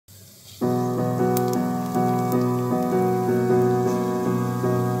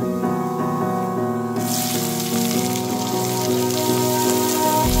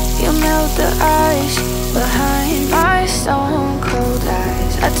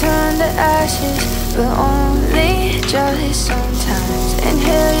to ashes, but only just sometimes.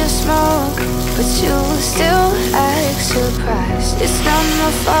 Inhale your smoke, but you still act surprised. It's not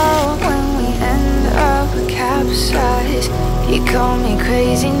my fault when we end up capsized. You call me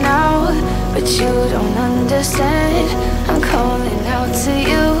crazy now, but you don't understand. I'm calling out to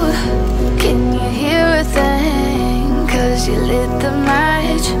you. Can you hear a thing? 'Cause you lit the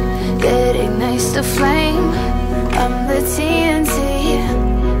match that ignites the flame. I'm the TNT,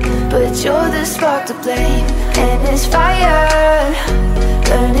 but you're the spark to blame. And it's fire,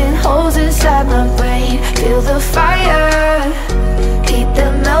 burning holes inside my brain. Feel the fire, heat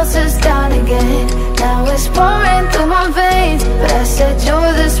that melts us down again. Now it's pouring through my veins, but I said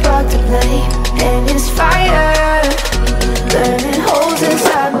you're the